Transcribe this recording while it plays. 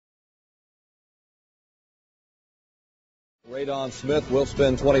Raye Smith will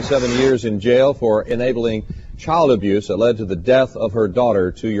spend 27 years in jail for enabling child abuse that led to the death of her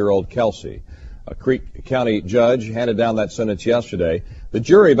daughter, 2-year-old Kelsey. A Creek County judge handed down that sentence yesterday. The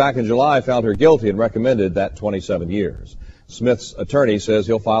jury back in July found her guilty and recommended that 27 years. Smith's attorney says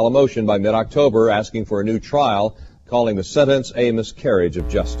he'll file a motion by mid-October asking for a new trial, calling the sentence a miscarriage of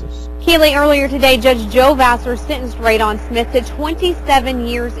justice. Keeley, earlier today, Judge Joe Vassar sentenced Raye Smith to 27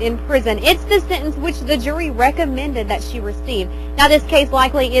 years in prison. It's the sentence which the jury recommended that she receive. Now, this case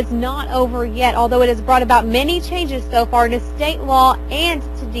likely is not over yet, although it has brought about many changes so far to state law and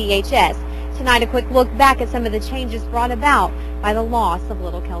to DHS. Tonight, a quick look back at some of the changes brought about by the loss of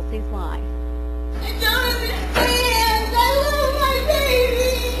little Kelsey's life.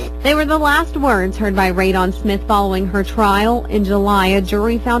 They were the last words heard by Raye Smith following her trial. In July, a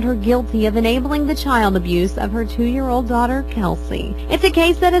jury found her guilty of enabling the child abuse of her 2-year-old daughter, Kelsey. It's a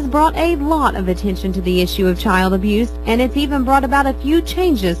case that has brought a lot of attention to the issue of child abuse, and it's even brought about a few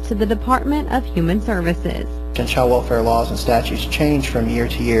changes to the Department of Human Services. And child welfare laws and statutes change from year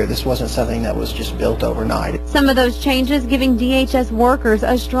to year. This wasn't something that was just built overnight. Some of those changes giving DHS workers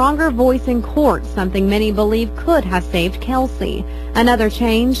a stronger voice in court, something many believe could have saved Kelsey. Another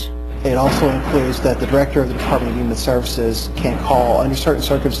change: it also includes that the director of the Department of Human Services can call, under certain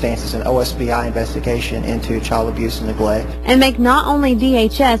circumstances, an OSBI investigation into child abuse and neglect. And make not only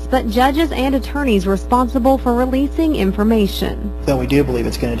DHS, but judges and attorneys responsible for releasing information. What we do believe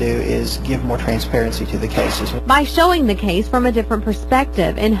it's going to do is give more transparency to the cases. By showing the case from a different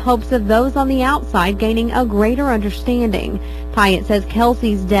perspective in hopes of those on the outside gaining a greater understanding. Pyatt says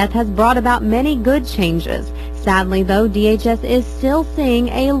Kelsey's death has brought about many good changes. Sadly, though, DHS is still seeing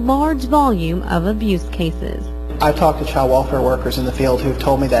a large volume of abuse cases. I've talked to child welfare workers in the field who have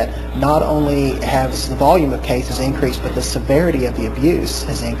told me that not only has the volume of cases increased, but the severity of the abuse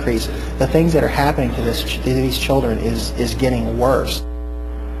has increased. The things that are happening to these children is getting worse.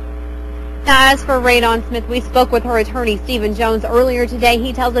 Now, as for Raye Smith, we spoke with her attorney, Stephen Jones, earlier today.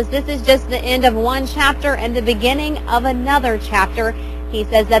 He tells us this is just the end of one chapter and the beginning of another chapter. He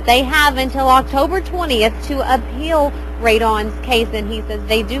says that they have until October 20th to appeal Raye case, and he says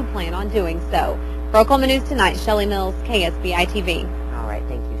they do plan on doing so. For Oklahoma News Tonight, Shelley Mills, KSBI-TV. All right,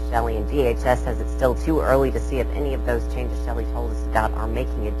 thank you, Shelley. And DHS says it's still too early to see if any of those changes Shelley told us about are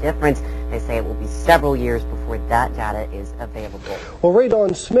making a difference. They say it will be several years before that data is available. Well,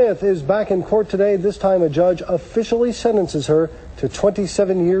 Raye Smith is back in court today. This time a judge officially sentences her to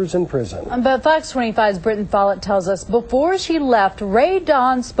 27 years in prison. But Fox 25's Britton Follett tells us before she left, Raye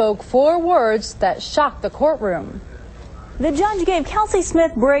spoke 4 words that shocked the courtroom. The judge gave Kelsey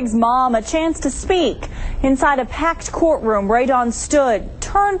Smith-Briggs' mom a chance to speak. Inside a packed courtroom, Raye stood,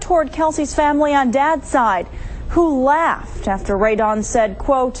 turned toward Kelsey's family on Dad's side, who laughed after Raye said,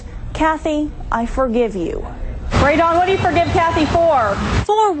 quote, "Kathy, I forgive you." Raye, what do you forgive Kathy for?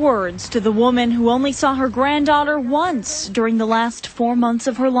 4 words to the woman who only saw her granddaughter once during the last 4 months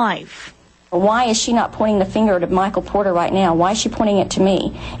of her life. Why is she not pointing the finger at Michael Porter right now? Why is she pointing it to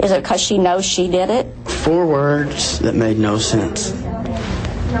me? Is it because she knows she did it? 4 words that made no sense.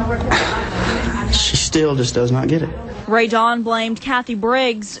 She still just does not get it. Raye blamed Kathy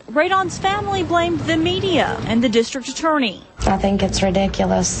Briggs. Raye family blamed the media and the district attorney. I think it's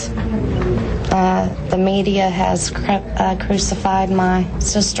ridiculous. The media has crucified my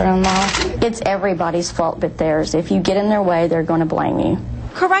sister-in-law. It's everybody's fault but theirs. If you get in their way, they're going to blame you.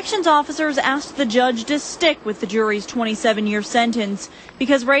 Corrections officers asked the judge to stick with the jury's 27-year sentence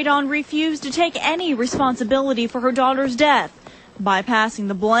because Raye refused to take any responsibility for her daughter's death, bypassing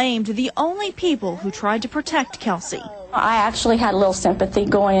the blame to the only people who tried to protect Kelsey. I actually had a little sympathy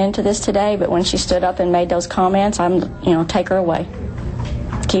going into this today, but when she stood up and made those comments, take her away.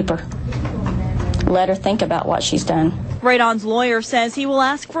 Keep her. Let her think about what she's done. Raye lawyer says he will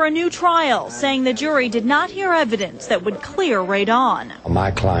ask for a new trial, saying the jury did not hear evidence that would clear Raye. My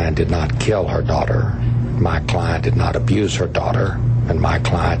client did not kill her daughter. My client did not abuse her daughter. And my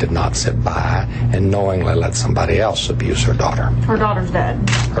client did not sit by and knowingly let somebody else abuse her daughter. Her daughter's dead.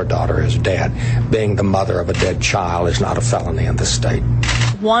 Her daughter is dead. Being the mother of a dead child is not a felony in this state.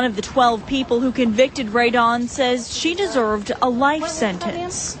 One of the 12 people who convicted Raye says she deserved a life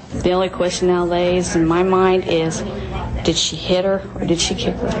sentence. The only question now lays in my mind is, did she hit her or did she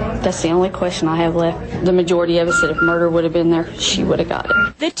kick her? That's the only question I have left. The majority of us said if murder would have been there, she would have got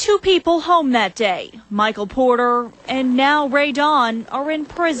it. The 2 people home that day, Michael Porter and now Raye are in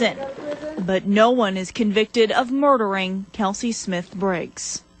prison. But no one is convicted of murdering Kelsey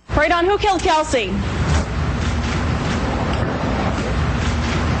Smith-Briggs. Raye, who killed Kelsey?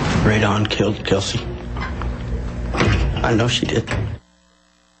 Raye killed Kelsey. I know she did.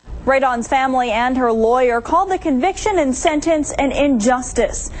 Raye Dawn's family and her lawyer called the conviction and sentence an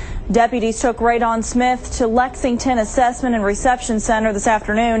injustice. Deputies took Raye Dawn Smith to Lexington Assessment and Reception Center this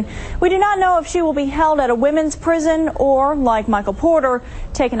afternoon. We do not know if she will be held at a women's prison or, like Michael Porter,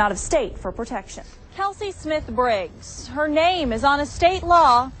 taken out of state for protection. Kelsey Smith-Briggs. Her name is on a state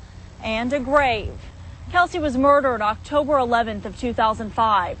law and a grave. Kelsey was murdered October 11th of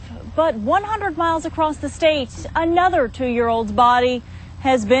 2005, but 100 miles across the state, another 2-year-old's body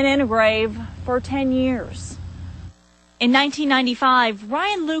has been in a grave for 10 years. In 1995,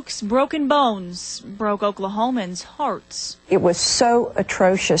 Ryan Luke's broken bones broke Oklahomans' hearts. It was so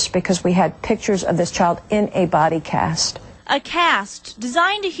atrocious because we had pictures of this child in a body cast. A cast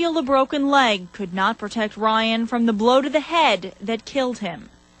designed to heal a broken leg could not protect Ryan from the blow to the head that killed him.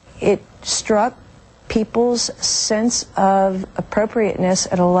 It struck people's sense of appropriateness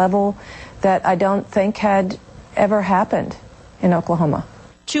at a level that I don't think had ever happened in Oklahoma.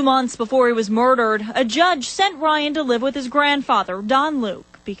 2 months before he was murdered, a judge sent Ryan to live with his grandfather, Don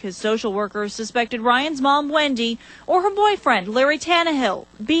Luke, because social workers suspected Ryan's mom, Wendy, or her boyfriend, Larry Tannehill,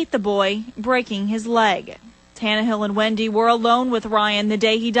 beat the boy, breaking his leg. Tannehill and Wendy were alone with Ryan the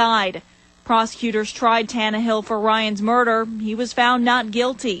day he died. Prosecutors tried Tannehill for Ryan's murder. He was found not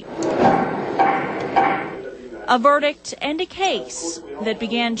guilty. A verdict and a case that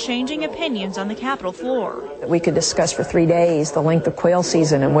began changing opinions on the Capitol floor. We could discuss for 3 days the length of quail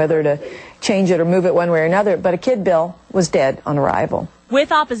season and whether to change it or move it one way or another, but a kid bill was dead on arrival.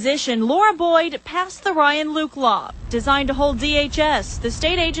 With opposition, Laura Boyd passed the Ryan Luke law, designed to hold DHS, the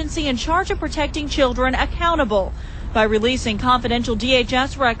state agency in charge of protecting children, accountable by releasing confidential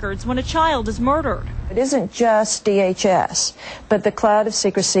DHS records when a child is murdered. It isn't just DHS, but the cloud of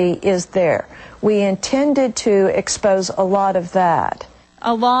secrecy is there. We intended to expose a lot of that.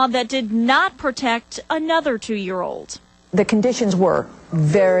 A law that did not protect another 2-year-old. The conditions were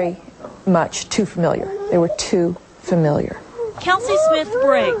very much too familiar. They were too familiar. Kelsey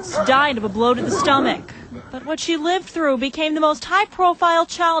Smith-Briggs died of a blow to the stomach, but what she lived through became the most high-profile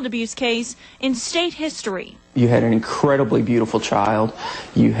child abuse case in state history. You had an incredibly beautiful child.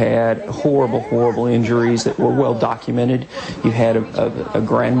 You had horrible, horrible injuries that were well documented. You had a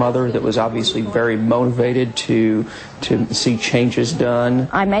grandmother that was obviously very motivated to see changes done.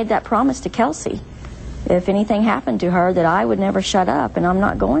 I made that promise to Kelsey. If anything happened to her, that I would never shut up, and I'm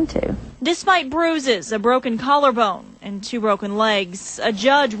not going to. Despite bruises, a broken collarbone, and 2 broken legs, a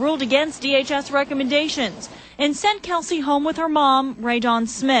judge ruled against DHS recommendations and sent Kelsey home with her mom, Raye Dawn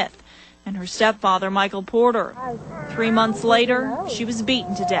Smith, and her stepfather, Michael Porter. 3 months later, she was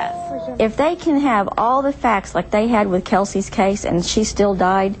beaten to death. If they can have all the facts like they had with Kelsey's case and she still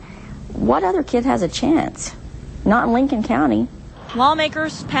died, what other kid has a chance? Not in Lincoln County.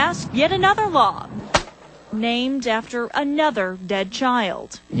 Lawmakers passed yet another law, named after another dead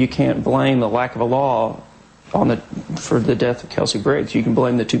child. You can't blame the lack of a law for the death of Kelsey Briggs. You can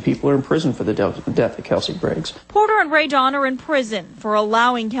blame the 2 people who are in prison for the death of Kelsey Briggs. Porter and Raye Dawn are in prison for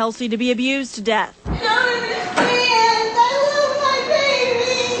allowing Kelsey to be abused to death.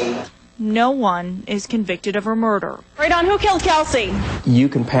 No one is convicted of her murder. Raye Dawn, who killed Kelsey? You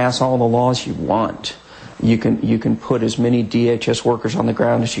can pass all the laws you want. You can put as many DHS workers on the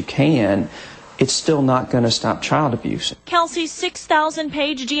ground as you can. It's still not going to stop child abuse. Kelsey's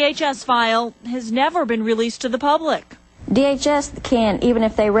 6,000-page DHS file has never been released to the public. DHS can, even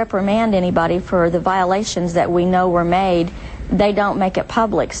if they reprimand anybody for the violations that we know were made, they don't make it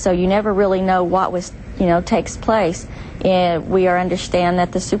public, so you never really know what takes place. And we understand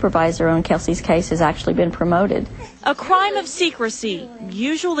that the supervisor on Kelsey's case has actually been promoted. A crime of secrecy,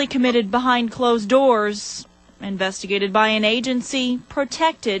 usually committed behind closed doors, investigated by an agency,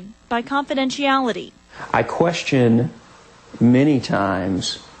 protected by confidentiality. I question many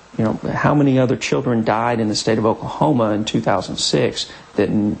times, how many other children died in the state of Oklahoma in 2006 that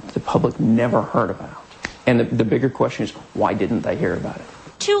the public never heard about. And the bigger question is, why didn't they hear about it?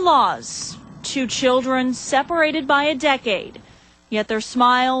 2 laws, 2 children separated by a decade, yet their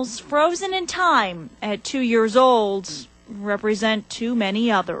smiles, frozen in time at 2 years old, represent too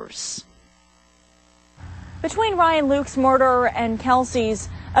many others. Between Ryan Luke's murder and Kelsey's,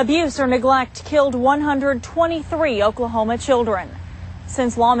 abuse or neglect killed 123 Oklahoma children.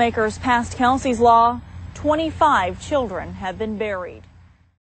 Since lawmakers passed Kelsey's law, 25 children have been buried.